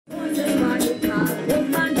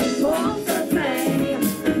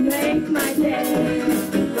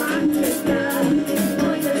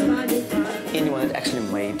Anyone that actually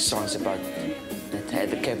made songs about that had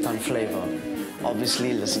the Cape Town flavor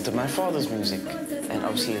obviously listened to my father's music, and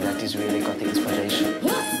obviously that is where they got the inspiration.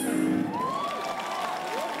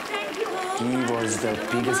 He was the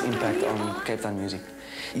biggest impact on Cape Town music.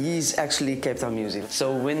 He's actually Cape Town music.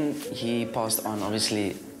 So when he passed on,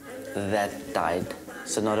 obviously that died.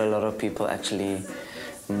 So not a lot of people actually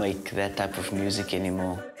make that type of music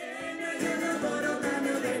anymore.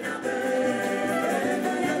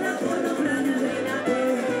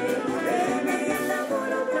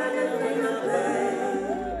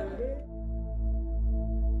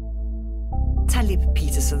 Taliep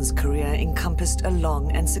Petersen's career encompassed a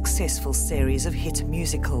long and successful series of hit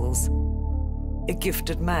musicals. A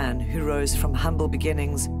gifted man who rose from humble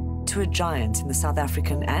beginnings to a giant in the South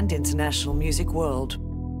African and international music world.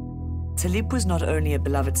 Taliep was not only a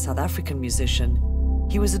beloved South African musician,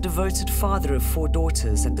 he was a devoted father of 4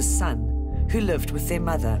 daughters and a son who lived with their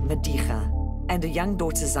mother, Madiga, and a young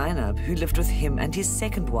daughter, Zainab, who lived with him and his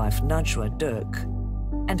second wife, Najwa Dirk,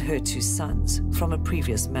 and her 2 sons from a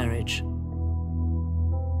previous marriage.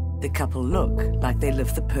 The couple look like they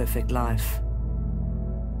live the perfect life.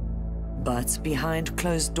 But behind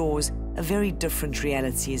closed doors, a very different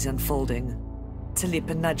reality is unfolding. Taliep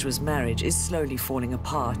and Najwa's marriage is slowly falling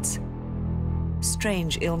apart.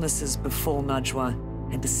 Strange illnesses befall Najwa,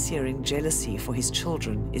 and a searing jealousy for his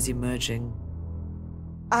children is emerging.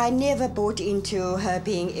 I never bought into her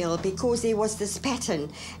being ill because there was this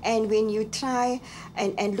pattern. And when you try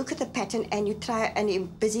and look at the pattern and you try and you're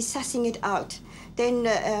busy sussing it out, then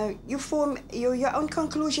you form your own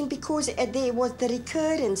conclusion, because there was the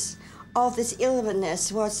recurrence of this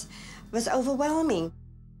illness was overwhelming.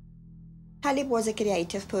 Taliep was a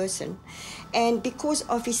creative person, and because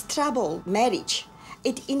of his troubled marriage,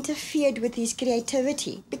 it interfered with his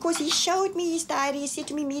creativity. Because he showed me his diary, he said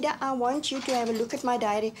to me, Mida, I want you to have a look at my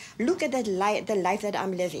diary, look at the life that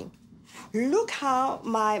I'm living. Look how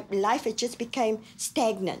my life it just became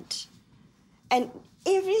stagnant. And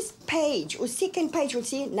every page or second page will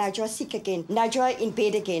see Najwa sick again, Najwa in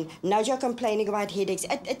bed again, Najwa complaining about headaches.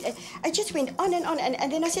 I just went on,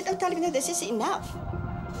 and then I said, oh, Taliep, no, this is enough.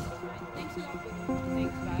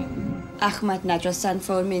 Ahmad, Najwa's son,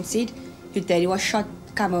 phoned me and said, your daddy was shot,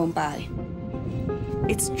 come home by.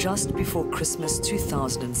 It's just before Christmas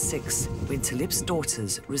 2006 when Taliep's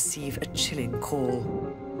daughters receive a chilling call.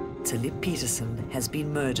 Taliep Petersen has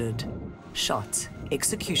been murdered, shot,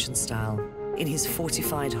 execution style, in his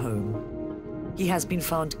fortified home. He has been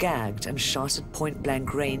found gagged and shot at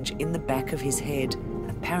point-blank range in the back of his head,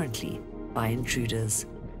 apparently by intruders.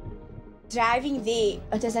 Driving there,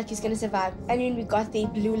 it was like he's going to survive. And when we got there,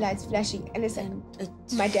 blue lights flashing. And it's like,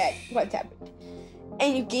 my dad, what happened?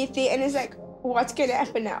 And you get there and it's like, what's going to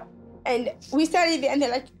happen now? And we started there and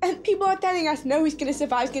they're like, and people are telling us, no, he's going to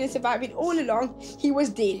survive, he's going to survive. And all along, he was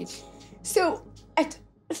dead. So at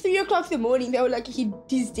 3 o'clock in the morning, they were like,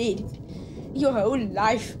 he's dead. Your whole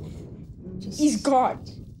life is gone.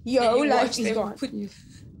 Your whole life is gone.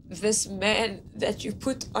 This man that you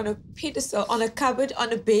put on a pedestal, on a cupboard,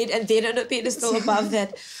 on a bed, and then on a pedestal above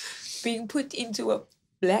that, being put into a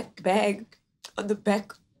black bag on the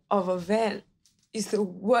back of a van is the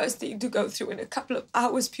worst thing to go through. In a couple of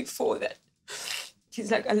hours before that,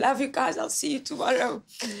 he's like, I love you guys, I'll see you tomorrow.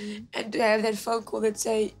 And to have that phone call that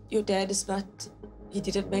say, your dad is not, he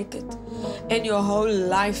didn't make it. And your whole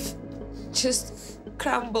life just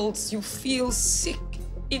crumbles. You feel sick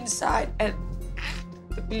inside. And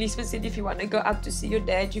the policeman said, if you want to go up to see your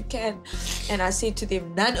dad, you can. And I said to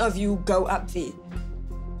them, none of you go up there.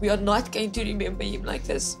 We are not going to remember him like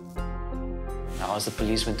this. I asked the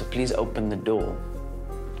policeman to please open the door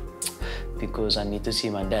because I need to see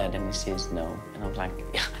my dad. And he says no. And I'm like,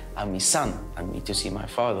 yeah, I'm his son. I need to see my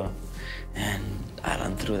father. And I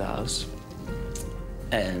run through the house.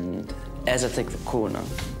 And as I take the corner,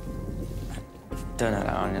 I turn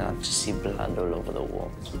around and I just see blood all over the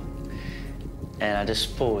wall. And I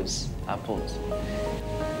just pause. I pause.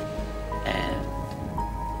 And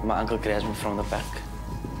my uncle grabs me from the back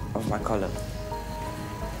of my collar.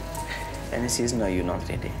 And he says, no, you're not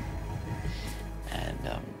ready. And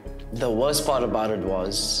the worst part about it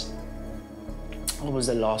was, I was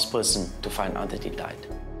the last person to find out that he died.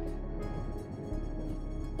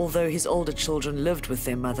 Although his older children lived with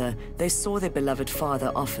their mother, they saw their beloved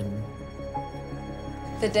father often.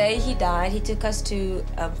 The day he died, he took us to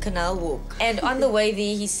Canal Walk. And on the way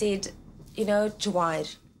there, he said, you know,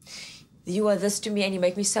 Jawad, You are this to me and you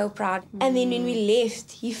make me so proud. And then when we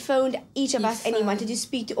left, he phoned each of us and he wanted to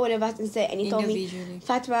speak to all of us and say, and he told me,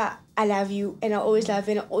 Fatwa, I love you and I'll always love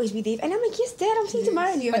you and I'll always be there. And I'm like, yes, Dad, I'm seeing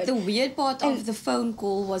tomorrow. And But the weird part of the phone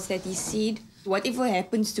call was that he said, whatever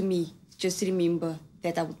happens to me, just remember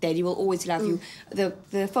that our Daddy will always love you.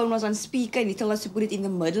 The phone was on speaker and he told us to put it in the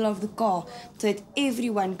middle of the car so that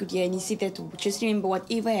everyone could hear. And he said that just remember,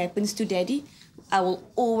 whatever happens to Daddy, I will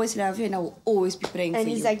always love you and I will always be praying for you.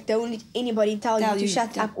 And he's like, don't let anybody tell you to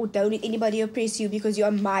shut up or don't let anybody oppress you because you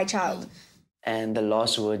are my child. And the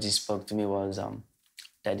last words he spoke to me was,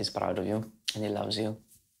 Dad is proud of you and he loves you.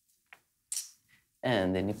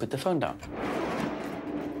 And then he put the phone down.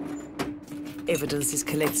 Evidence is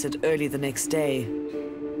collected early the next day.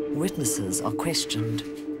 Witnesses are questioned.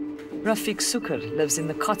 Rafiq Sukur lives in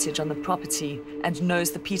the cottage on the property and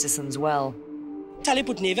knows the Petersens well. Taliep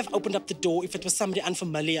would never have opened up the door if it was somebody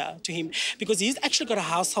unfamiliar to him, because he's actually got a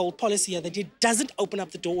household policy here that he doesn't open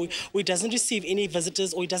up the door or he doesn't receive any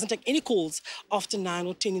visitors or he doesn't take any calls after 9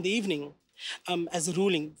 or 10 in the evening. As a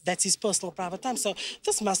ruling, that's his personal private time. So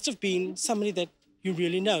this must have been somebody that he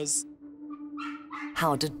really knows.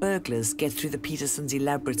 How did burglars get through the Petersens'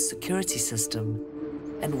 elaborate security system?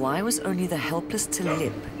 And why was only the helpless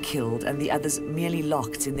Taliep killed and the others merely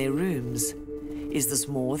locked in their rooms? Is this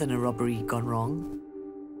more than a robbery gone wrong?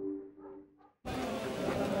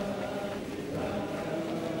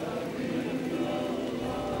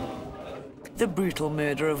 The brutal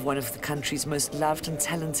murder of one of the country's most loved and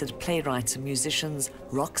talented playwrights and musicians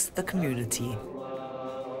rocks the community.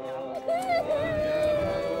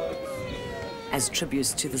 As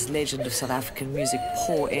tributes to this legend of South African music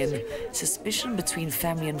pour in, suspicion between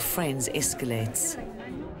family and friends escalates.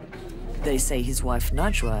 They say his wife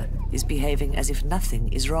Najwa is behaving as if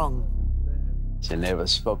nothing is wrong. She never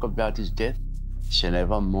spoke about his death. She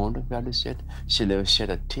never mourned about his death. She never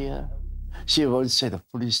shed a tear. She won't say the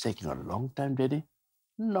police taking a long time, Daddy.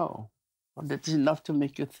 No, but that is enough to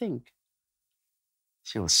make you think.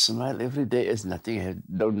 She will smile every day as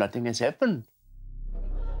though nothing has happened.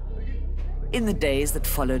 In the days that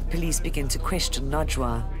followed, police began to question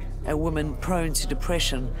Najwa, a woman prone to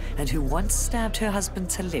depression and who once stabbed her husband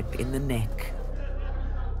Taliep in the neck.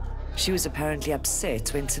 She was apparently upset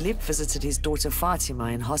when Taliep visited his daughter Fatima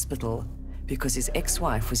in hospital because his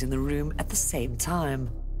ex-wife was in the room at the same time.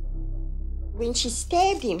 When she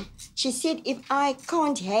stabbed him, she said, if I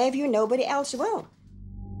can't have you, nobody else will.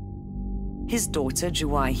 His daughter,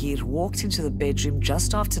 Juwahir, walked into the bedroom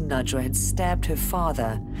just after Najwa had stabbed her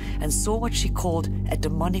father and saw what she called a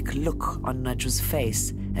demonic look on Najwa's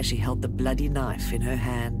face as she held the bloody knife in her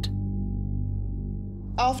hand.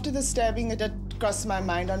 After the stabbing, it did cross my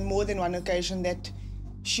mind on more than one occasion that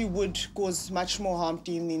she would cause much more harm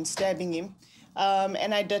to him than stabbing him.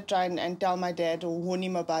 And I did try and tell my dad or warn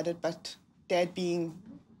him about it, but Dad being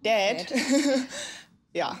Dad,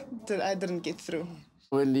 yeah, I didn't get through.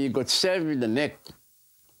 When he got stabbed in the neck,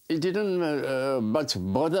 he didn't much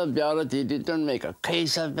bother about it. He didn't make a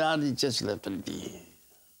case about it. He just left it be.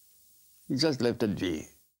 He just left it be.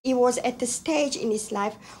 He was at the stage in his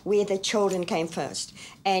life where the children came first.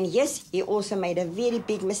 And yes, he also made a very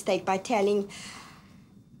big mistake by telling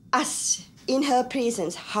us in her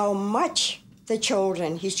presence how much the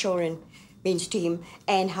children, his children, means to him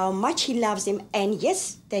and how much he loves them. And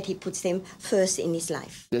yes, that he puts them first in his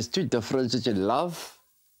life. There's two differences in love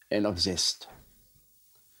and obsessed.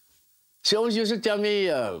 She always used to tell me,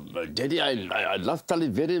 Daddy, I love Taliep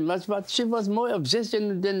very much, but she was more obsessed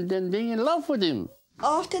than being in love with him.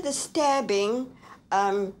 After the stabbing,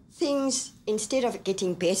 things, instead of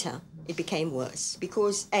getting better, it became worse.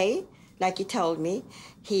 Because like he told me,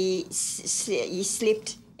 he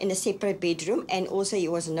slept in a separate bedroom, and also he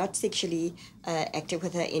was not sexually active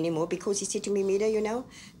with her anymore because he said to me, Mida, you know,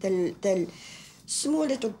 the small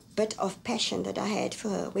little bit of passion that I had for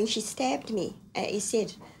her, when she stabbed me, he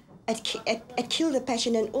said, it killed the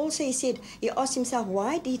passion. And also he said, he asked himself,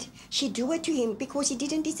 why did she do it to him? Because he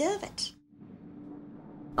didn't deserve it.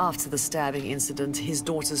 After the stabbing incident, his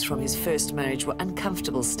daughters from his first marriage were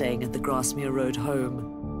uncomfortable staying at the Grasmere Road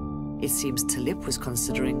home. It seems Taliep was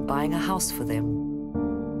considering buying a house for them.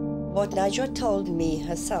 What Najwa told me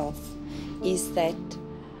herself is that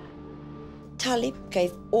Taliep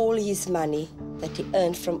gave all his money that he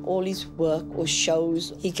earned from all his work or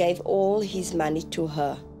shows, he gave all his money to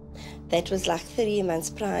her. That was like 3 months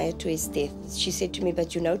prior to his death. She said to me,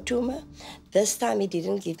 but you know, Tuma, this time he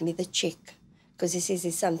didn't give me the check because he says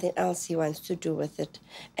there's something else he wants to do with it.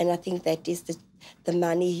 And I think that is the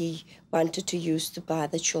money he wanted to use to buy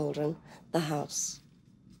the children the house.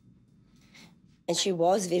 And she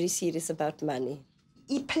was very serious about money.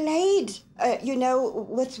 he played,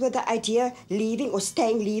 with the idea leaving or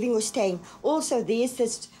staying. Also, there's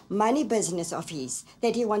this money business of his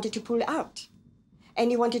that he wanted to pull out.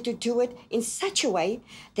 And he wanted to do it in such a way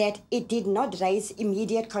that it did not raise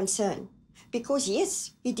immediate concern. Because,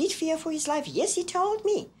 yes, he did fear for his life. Yes, he told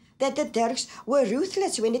me that the Dirks were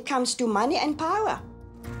ruthless when it comes to money and power.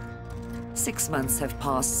 6 months have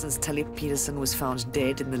passed since Taliep Petersen was found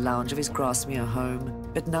dead in the lounge of his Grasmere home.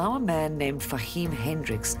 But now a man named Fahim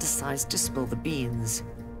Hendricks decides to spill the beans.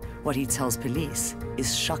 What he tells police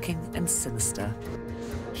is shocking and sinister.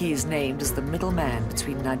 He is named as the middleman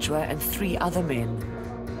between Najwa and 3 other men.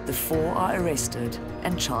 The 4 are arrested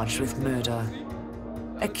and charged with murder.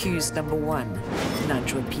 Accused number 1,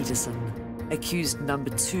 Najwa Petersen. Accused number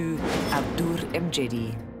 2, Abdur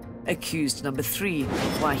Mjedi. Accused number 3,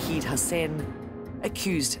 Wahid Hussein.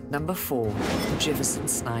 Accused number 4, Jefferson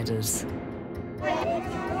Snyders.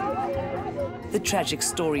 The tragic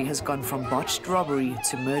story has gone from botched robbery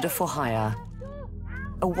to murder for hire.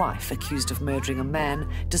 A wife accused of murdering a man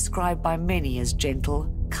described by many as gentle,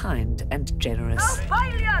 kind, and generous. No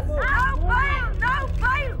bail! No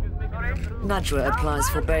bail! Najwa applies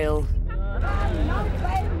for bail.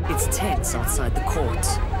 It's tense outside the court.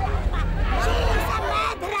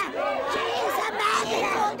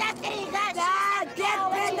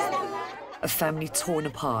 A family torn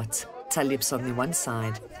apart. Taliep's on the one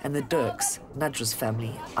side and the Dirks, Najwa's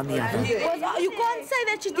family, on the other. You can't say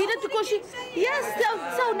that she did it because she... Yes,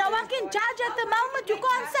 so no one can judge at the moment. You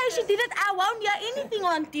can't say she did it. I won't hear anything,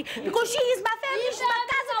 Auntie, because she is my family, she's my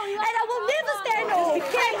cousin, and I will never stand her. Just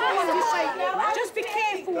be careful what you say. Just be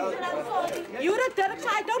careful. You're a Dirk, so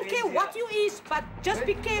I don't care what you is, but just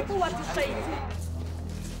be careful what you say.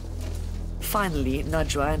 Finally,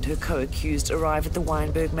 Najwa and her co-accused arrive at the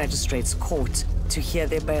Wynberg Magistrates Court to hear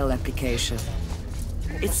their bail application.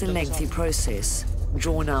 It's a lengthy process,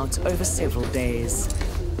 drawn out over several days.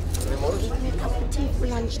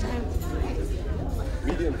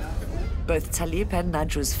 Both Taliep and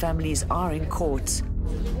Najwa's families are in court.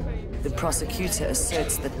 The prosecutor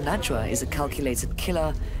asserts that Najwa is a calculated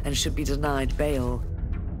killer and should be denied bail.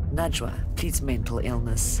 Najwa pleads mental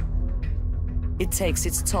illness. It takes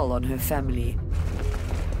its toll on her family.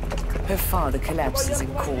 Her father collapses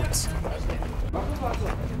in court.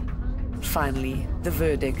 Finally, the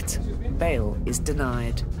verdict: bail is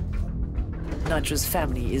denied. Najwa's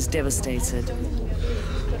family is devastated.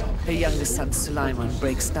 Her youngest son, Sulaiman,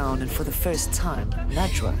 breaks down, and for the first time,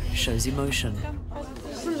 Najwa shows emotion.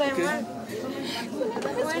 Sulaiman.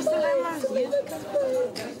 Where's Sulaiman?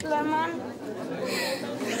 Sulaiman.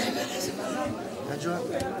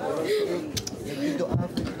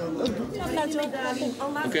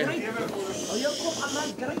 Okay.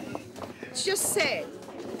 It's just sad.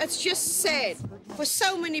 It's just sad for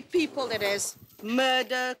so many people that has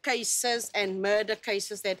murder cases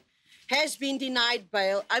that has been denied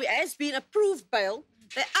bail, has been approved bail.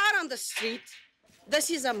 They are on the street. This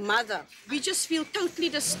is a mother. We just feel totally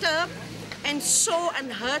disturbed and sore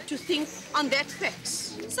and hurt to think on that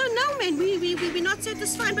facts. So no, man, we're not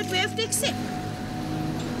satisfied, but we have to accept.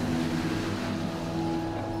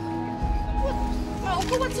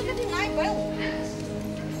 What's in the denied bail?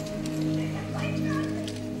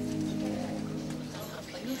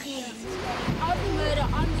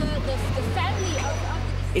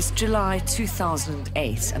 It's July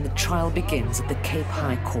 2008 and the trial begins at the Cape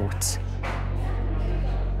High Court.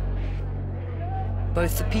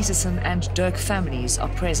 Both the Petersen and Dirk families are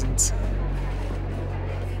present.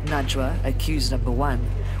 Najwa, accused number 1,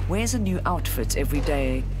 wears a new outfit every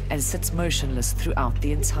day and sits motionless throughout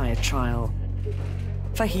the entire trial.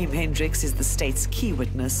 Fahim Hendricks is the state's key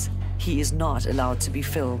witness. He is not allowed to be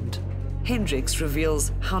filmed. Hendricks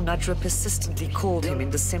reveals how Najwa persistently called him in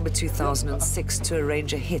December 2006 to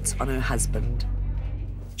arrange a hit on her husband.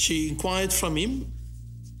 She inquired from him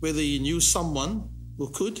whether he knew someone who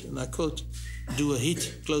could, and I quote, do a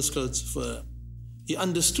hit, close quotes, for her. He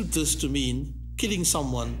understood this to mean killing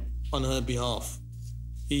someone on her behalf.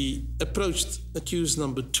 He approached accused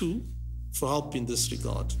number 2 for help in this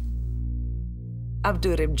regard.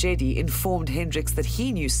 Abdur Mjedi informed Hendricks that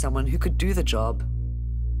he knew someone who could do the job.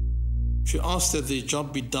 She asked that the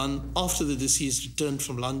job be done after the deceased returned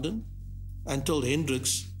from London and told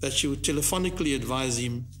Hendricks that she would telephonically advise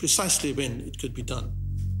him precisely when it could be done.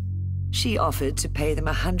 She offered to pay them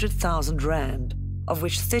 100,000 rand, of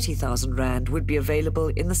which 30,000 rand would be available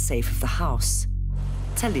in the safe of the house.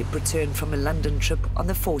 Taliep returned from a London trip on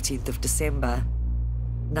the 14th of December.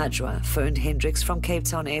 Najwa phoned Hendricks from Cape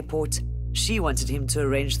Town Airport. She wanted him to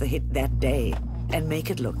arrange the hit that day and make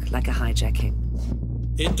it look like a hijacking.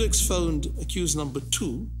 Hendricks phoned accused number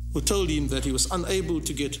 2 who told him that he was unable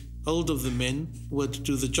to get hold of the men who were to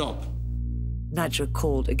do the job. Nadja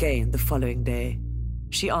called again the following day.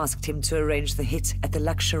 She asked him to arrange the hit at the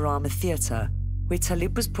Lakshmarama Theatre, where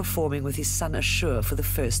Taliep was performing with his son Ashur for the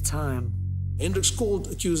first time. Hendricks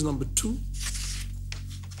called accused number 2,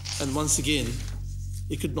 and once again,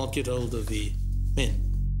 he could not get hold of the men.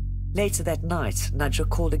 Later that night, Nadja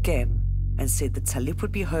called again and said that Taliep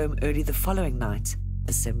would be home early the following night,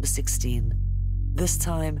 December 16. This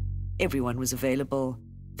time, everyone was available.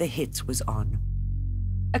 The hit was on.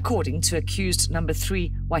 According to accused number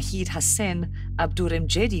 3, Wahid Hassan, Abdurrahim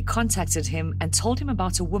Jedi contacted him and told him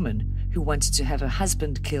about a woman who wanted to have her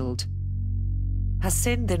husband killed.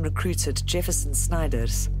 Hassan then recruited Jefferson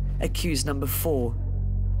Snyders, accused number 4.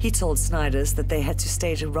 He told Snyders that they had to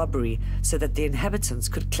stage a robbery so that the inhabitants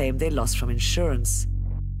could claim their loss from insurance.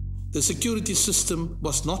 The security system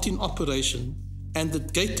was not in operation and the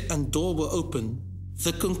gate and door were open.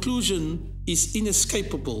 The conclusion is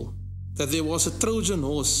inescapable that there was a Trojan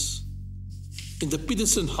horse in the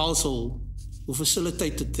Petersen household who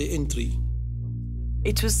facilitated their entry.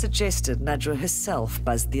 It was suggested Nadja herself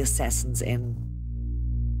buzzed the assassins in.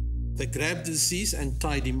 They grabbed the deceased and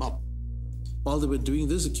tied him up. While they were doing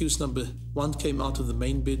this, accused number 1 came out of the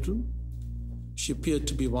main bedroom. She appeared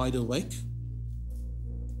to be wide awake.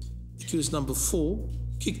 Accused number 4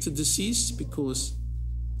 kicked the deceased because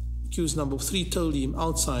accused number 3 told him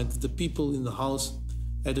outside that the people in the house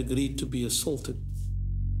had agreed to be assaulted.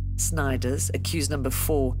 Snyders, accused number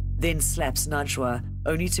 4, then slaps Najwa,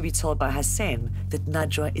 only to be told by Hassan that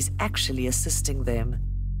Najwa is actually assisting them.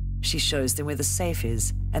 She shows them where the safe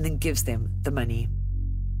is and then gives them the money.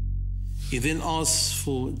 He then asks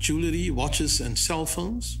for jewelry, watches and cell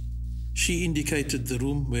phones. She indicated the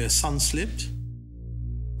room where her son slept.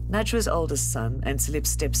 Najwa's oldest son and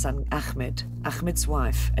Taliep's stepson Ahmed, Ahmed's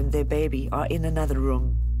wife and their baby are in another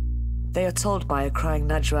room. They are told by a crying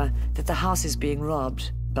Najwa that the house is being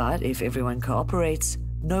robbed, but if everyone cooperates,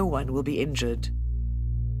 no one will be injured.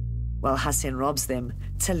 While Hassan robs them,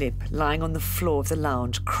 Taliep, lying on the floor of the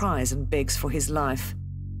lounge, cries and begs for his life.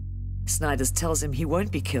 Snyders tells him he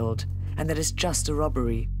won't be killed and that it's just a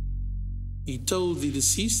robbery. He told the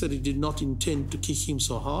deceased that he did not intend to kick him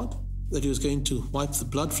so hard, that he was going to wipe the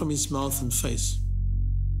blood from his mouth and face.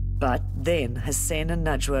 But then Hassan and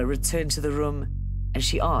Najwa return to the room and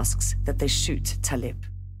she asks that they shoot Taliep.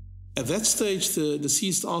 At that stage, the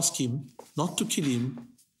deceased asked him not to kill him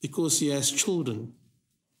because he has children,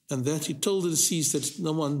 and that he told the deceased that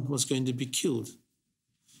no one was going to be killed.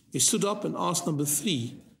 He stood up and asked number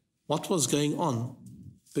 3 what was going on,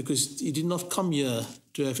 because he did not come here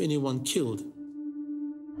to have anyone killed.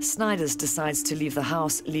 Snyders decides to leave the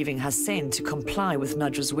house, leaving Hassan to comply with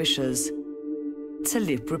Najwa's wishes.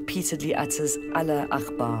 Taliep repeatedly utters Allah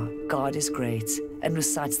Akbar, God is great, and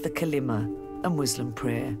recites the Kalima, a Muslim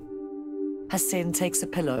prayer. Hassan takes a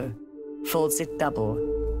pillow, folds it double,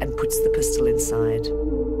 and puts the pistol inside.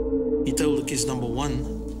 He told accused number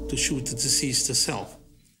 1 to shoot the deceased herself.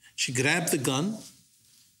 She grabbed the gun,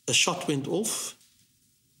 a shot went off.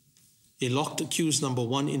 He locked accused number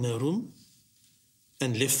 1 in her room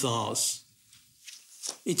and left the house.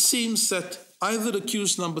 It seems that either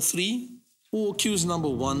accused number 3 or accused number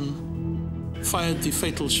 1 fired the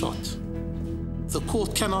fatal shot. The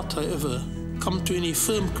court cannot, however, come to any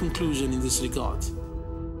firm conclusion in this regard.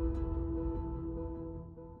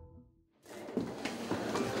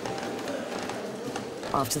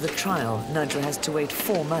 After the trial, Nadja has to wait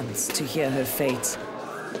 4 months to hear her fate.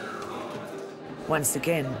 Once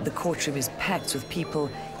again, the courtroom is packed with people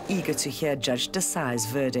eager to hear Judge Desai's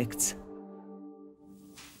verdict.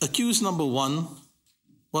 Accused number 1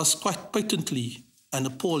 was quite patently an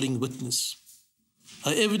appalling witness.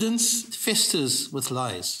 Her evidence festers with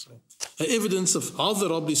lies. Her evidence of how the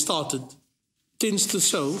robbery started tends to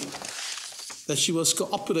show that she was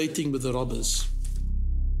cooperating with the robbers.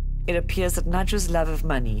 It appears that Nadja's love of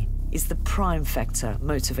money is the prime factor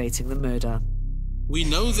motivating the murder. We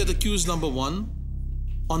know that accused number 1,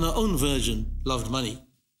 on her own version, loved money.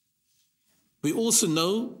 We also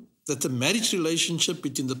know that the marriage relationship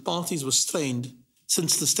between the parties was strained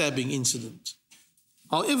since the stabbing incident.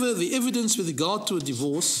 However, the evidence with regard to a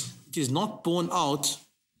divorce is not borne out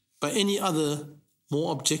by any other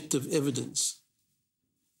more objective evidence.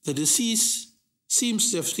 The deceased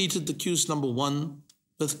seems to have treated accused number 1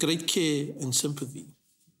 with great care and sympathy.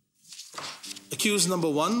 Accused number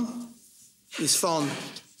 1 is found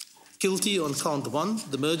guilty on count 1,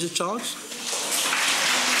 the murder charge.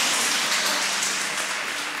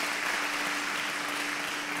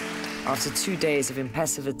 After 2 days of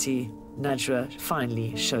impassivity, Nadja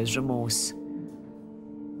finally shows remorse.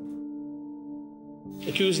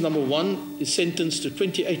 Accused number 1 is sentenced to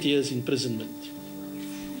 28 years imprisonment.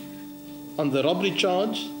 On the robbery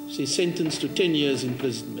charge, she is sentenced to 10 years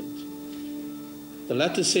imprisonment. The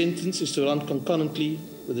latter sentence is to run concurrently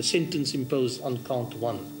with the sentence imposed on count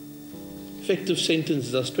 1. Effective sentence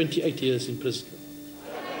is thus 28 years imprisonment.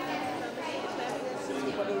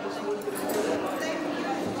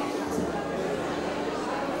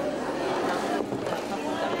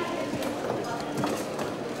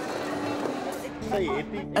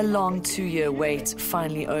 A long 2-year wait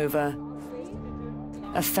finally over.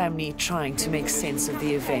 A family trying to make sense of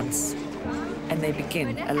the events. And they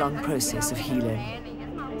begin a long process of healing.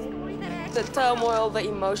 The turmoil, the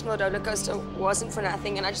emotional roller coaster wasn't for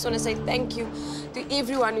nothing. And I just want to say thank you to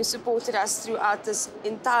everyone who supported us throughout this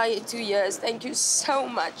entire 2 years. Thank you so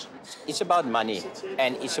much. It's about money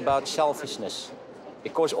and it's about selfishness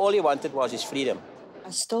because all he wanted was his freedom. I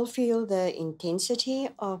still feel the intensity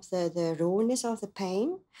of the rawness of the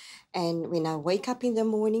pain. And when I wake up in the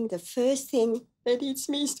morning, the first thing that hits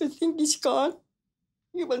me is to think he's gone.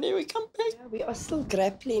 He will never come back. We are still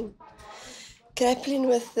grappling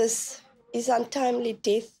with this, his untimely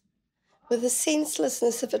death, with the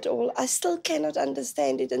senselessness of it all. I still cannot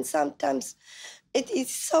understand it, and sometimes it is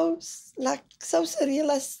so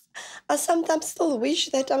surreal. I sometimes still wish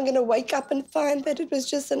that I'm going to wake up and find that it was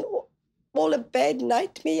just all a bad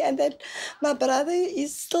nightmare and that my brother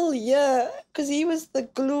is still here because he was the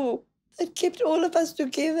glue that kept all of us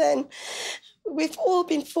together, and we've all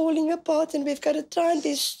been falling apart, and we've got to try and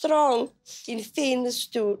be strong. In fairness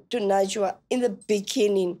to Najwa, in the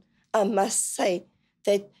beginning, I must say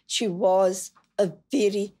that she was a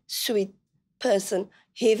very sweet person.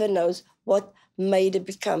 Heaven knows what made her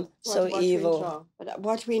become so evil.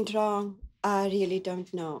 What went wrong? I really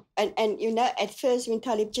don't know. And you know, at first when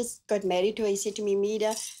Taliep just got married to her, he said to me,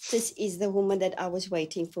 Mida, this is the woman that I was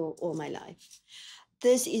waiting for all my life.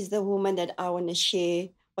 This is the woman that I want to share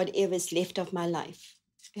whatever's left of my life.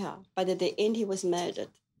 Yeah, but at the end, he was murdered.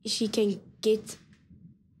 She can get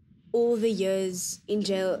all the years in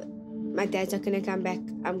jail. My dad's not going to come back.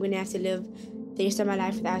 I'm going to have to live the rest of my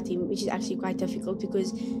life without him, which is actually quite difficult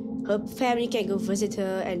because her family can go visit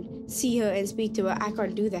her and see her and speak to her. I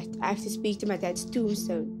can't do that. I have to speak to my dad's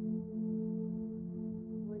tombstone.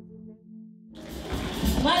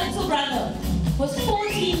 My little brother was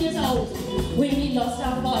 14 years old when we lost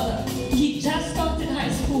our father. He just started high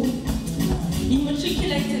school. He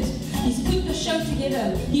matriculated. He's put the show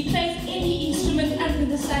together. He plays any instrument under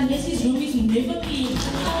the sun. Yes, his room is never clean.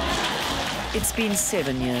 It's been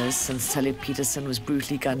 7 years since Taliep Petersen was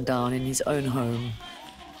brutally gunned down in his own home.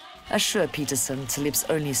 Ashur Petersen, Taliep's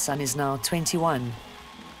only son, is now 21.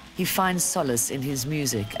 He finds solace in his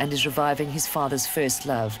music and is reviving his father's first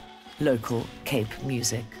love, local Cape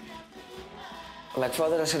music. Like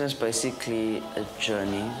Father and Son is basically a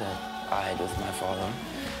journey that I had with my father.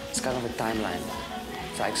 It's kind of a timeline.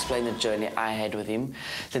 So I explain the journey I had with him.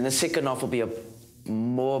 Then the second half will be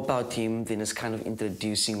more about him, then it's kind of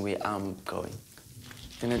introducing where I'm going.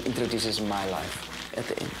 Then it introduces my life at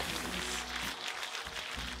the end.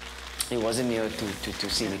 He wasn't here to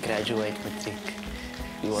see me graduate matric.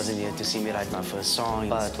 He wasn't here to see me write my first song.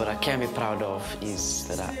 But what I can be proud of is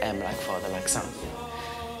that I am like father, like son.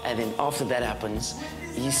 And then after that happens,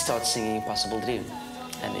 he starts singing Impossible Dream.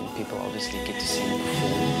 And then people obviously get to see him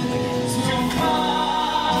perform again.